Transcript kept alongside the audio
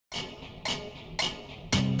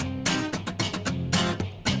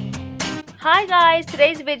Hi guys,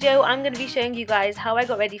 today's video I'm going to be showing you guys how I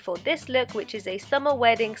got ready for this look, which is a summer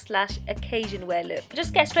wedding / occasion wear look.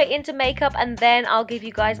 Just get straight into makeup and then I'll give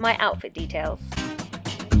you guys my outfit details.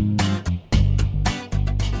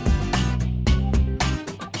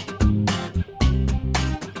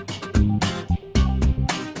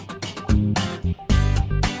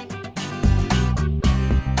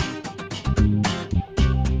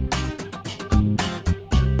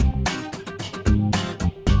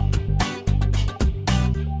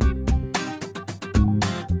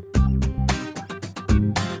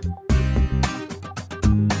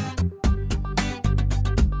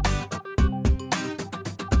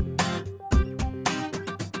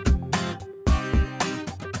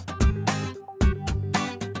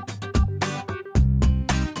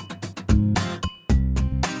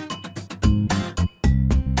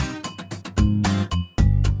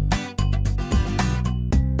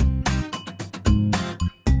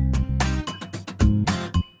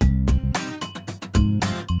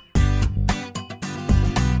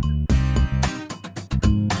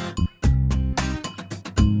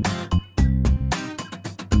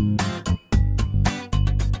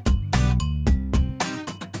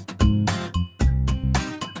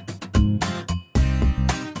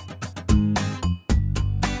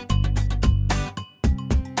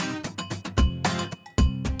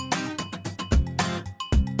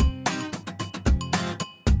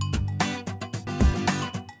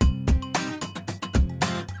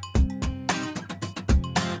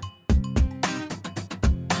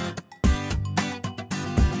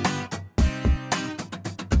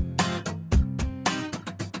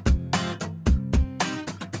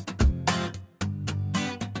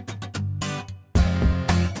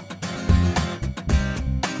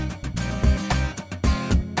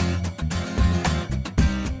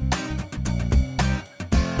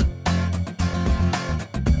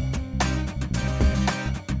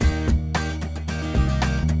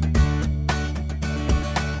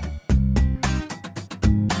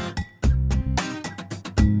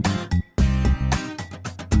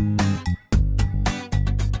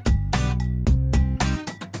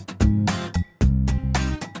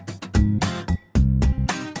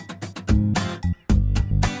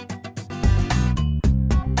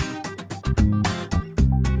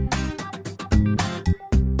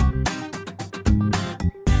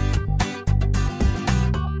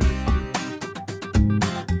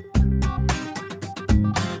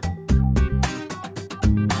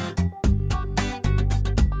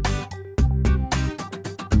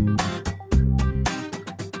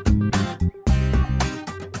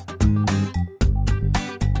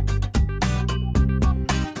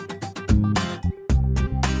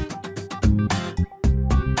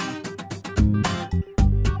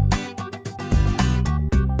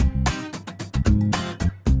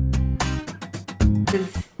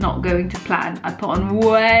 Not going to plan. I put on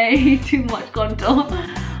way too much contour.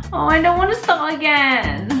 Oh, I don't want to start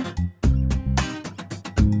again.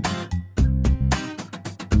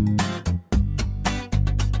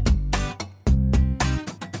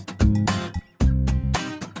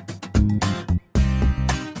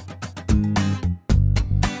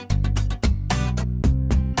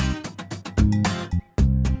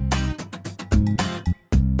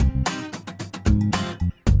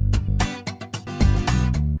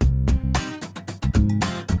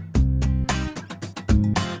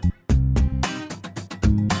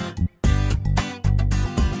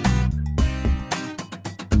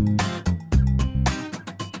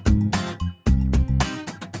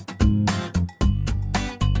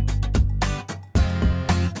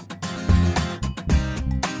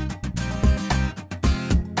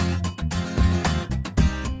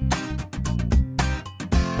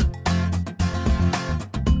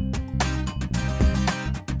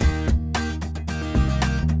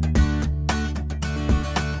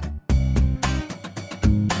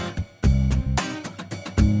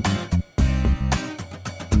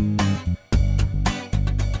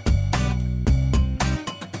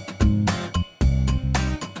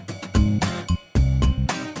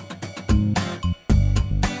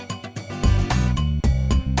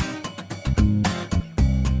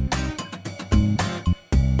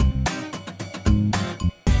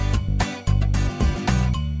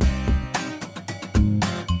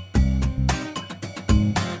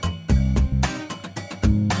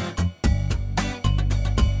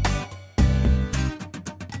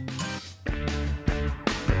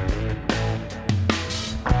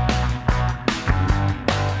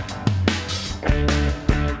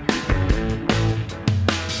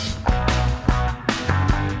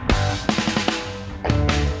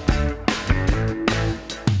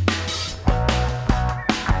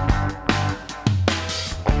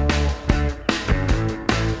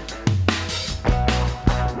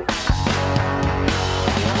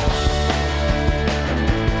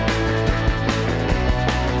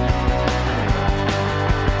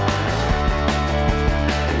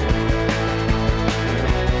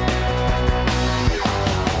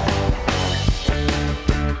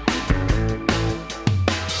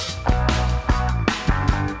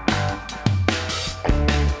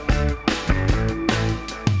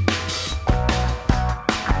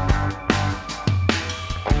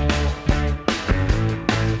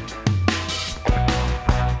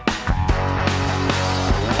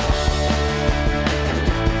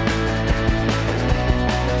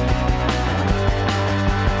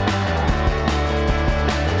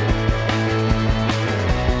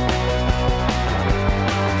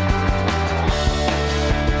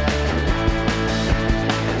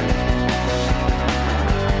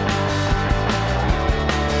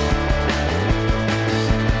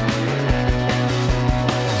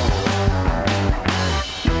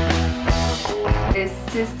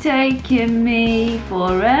 is taking me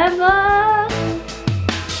forever.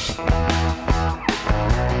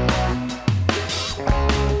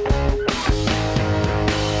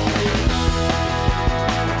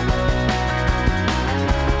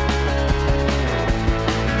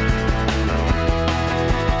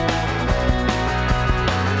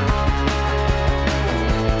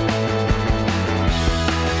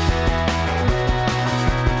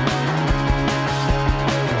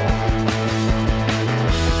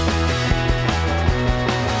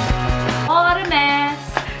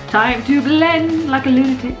 Time to blend like a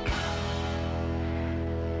lunatic.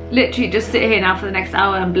 Literally just sit here now for the next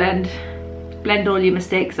hour and blend all your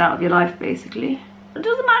mistakes out of your life, basically. It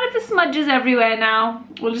doesn't matter if it smudges everywhere now.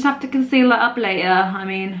 We'll just have to conceal that up later. I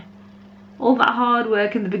mean, all that hard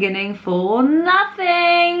work in the beginning for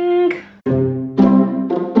nothing.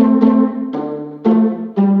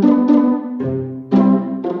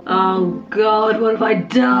 Oh God, what have I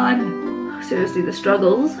done? Seriously, the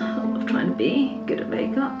struggles of trying to be good at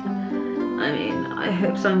makeup. I mean, I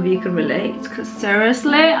hope some of you can relate, because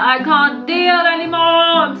seriously, I can't deal anymore.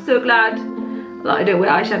 I'm so glad that I don't wear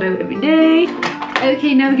eyeshadow every day.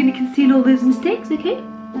 Okay, now we're going to conceal all those mistakes, okay?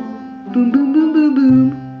 Boom, boom, boom, boom, boom.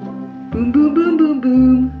 Boom, boom, boom, boom,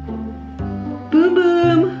 boom. Boom,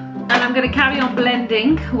 boom. And I'm going to carry on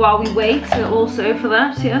blending while we wait also for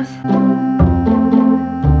that, yes.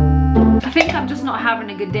 I think I'm just not having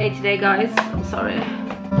a good day today, guys. I'm sorry.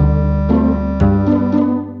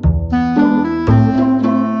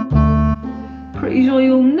 Pretty sure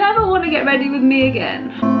you'll never want to get ready with me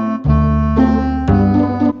again. I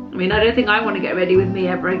mean, I don't think I want to get ready with me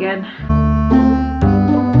ever again.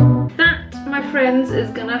 That, my friends, is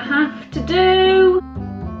gonna have to do.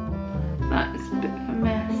 That is a bit of a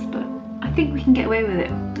mess, but I think we can get away with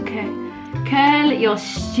it. Okay. Curl your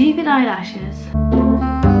stupid eyelashes.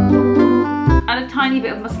 Add a tiny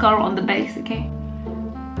bit of mascara on the base, okay?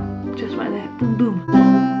 Just right there. Boom, boom.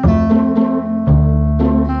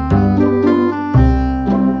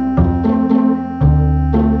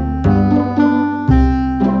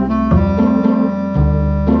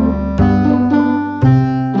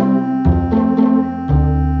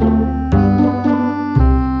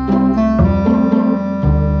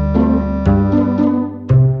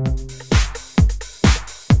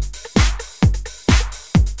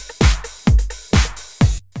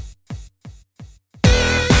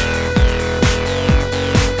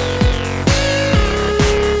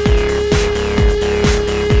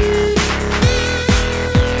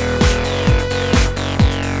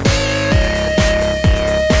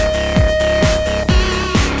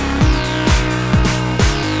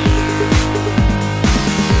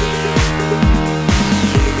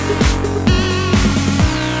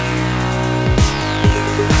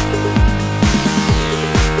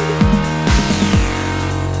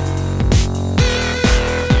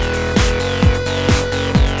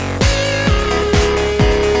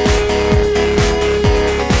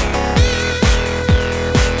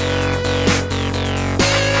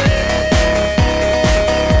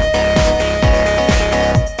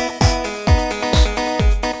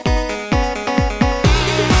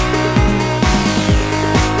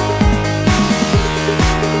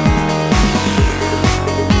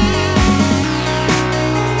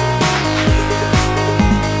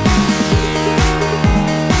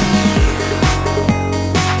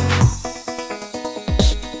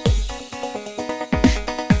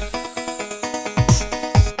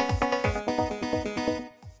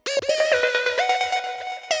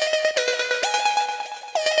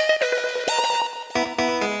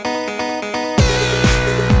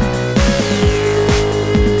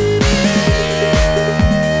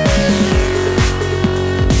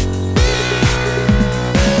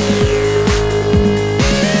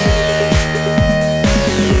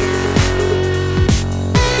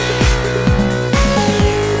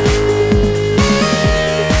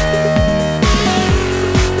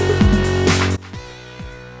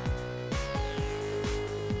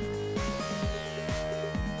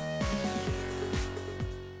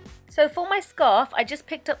 So for my scarf, I just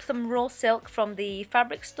picked up some raw silk from the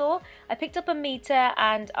fabric store. I picked up 1 meter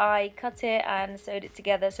and I cut it and sewed it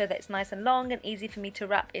together so that it's nice and long and easy for me to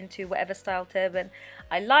wrap into whatever style turban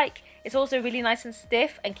I like. It's also really nice and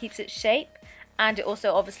stiff and keeps its shape, and it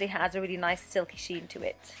also obviously has a really nice silky sheen to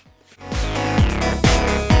it.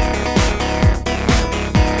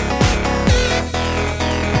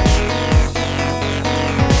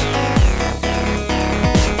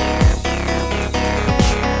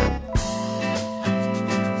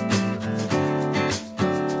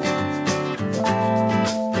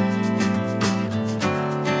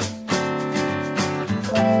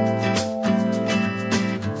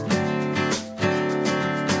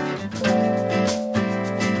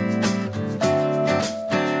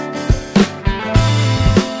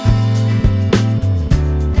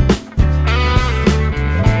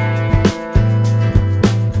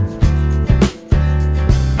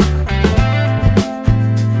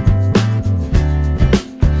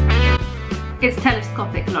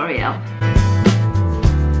 L'Oreal.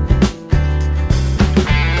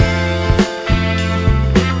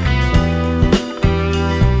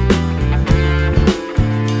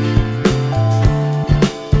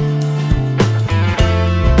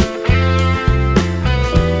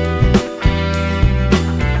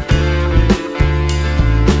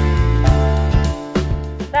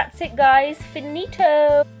 That's it guys,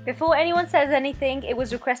 finito! Before anyone says anything, it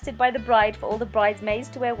was requested by the bride for all the bridesmaids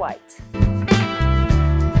to wear white.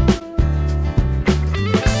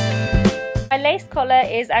 My lace collar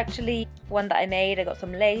is actually one that I made. I got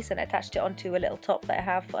some lace and attached it onto a little top that I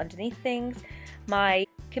have for underneath things. My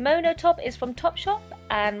kimono top is from Topshop,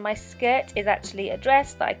 and my skirt is actually a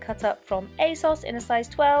dress that I cut up from ASOS in a size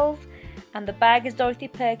 12, and the bag is Dorothy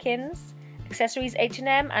Perkins, accessories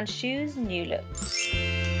H&M, and shoes New Look.